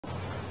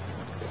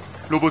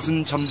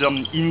로봇은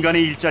점점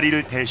인간의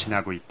일자리를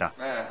대신하고 있다.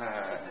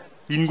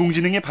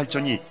 인공지능의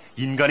발전이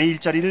인간의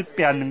일자리를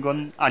빼앗는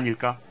건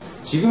아닐까?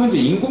 지금은 이제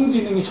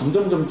인공지능이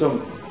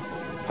점점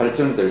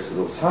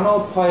발전될수록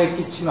산업화에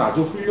끼치는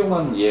아주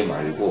훌륭한 예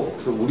말고,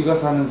 그래서 우리가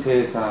사는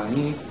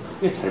세상이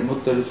크게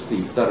잘못될 수도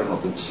있다는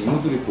어떤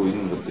징후들이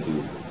보이는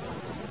것들이.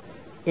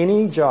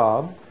 Any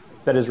job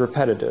that is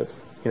repetitive,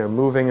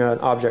 moving an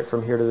object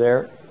from here to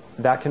there,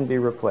 that can be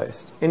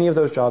replaced. Any of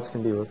those jobs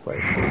can be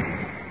replaced.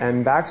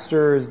 And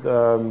Baxter's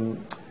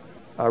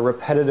a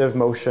repetitive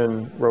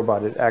motion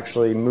robot. It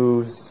actually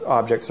moves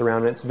objects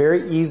around, and it's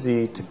very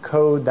easy to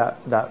code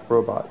that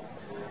robot.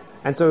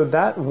 And so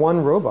that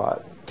one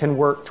robot can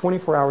work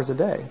 24 hours a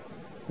day.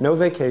 No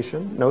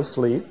vacation, no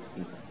sleep,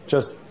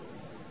 just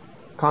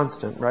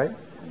constant, right?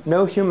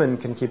 No human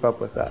can keep up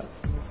with that.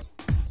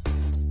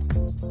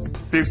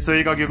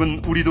 백스터의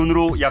가격은 우리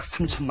돈으로 약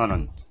 3천만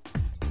원.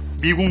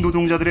 미국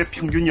노동자들의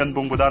평균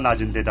연봉보다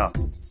낮은 데다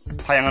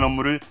다양한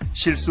업무를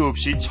실수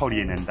없이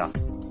처리해낸다.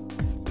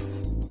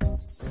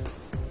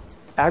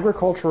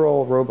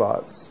 Agricultural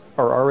robots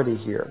are already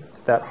here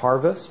that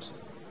harvest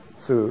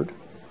food,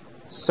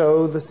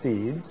 sow the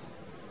seeds,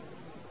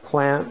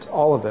 plant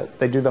all of it.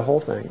 They do the whole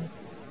thing.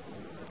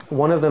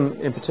 One of them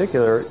in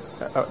particular,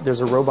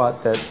 there's a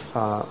robot that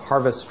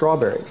harvests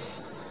strawberries.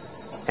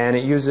 And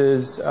it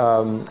uses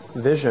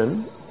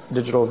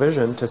digital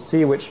vision, to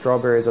see which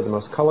strawberries are the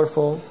most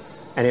colorful,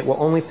 and it will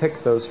only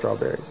pick those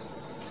strawberries.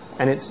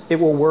 And it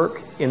will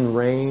work in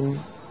rain,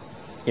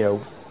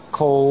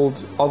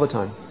 cold, all the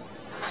time.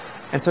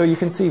 And so you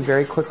can see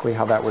very quickly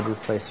how that would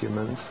replace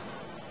humans.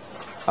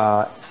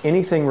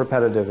 Anything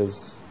repetitive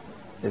is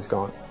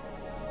gone.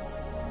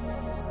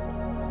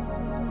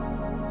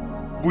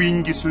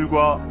 무인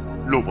기술과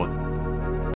로봇.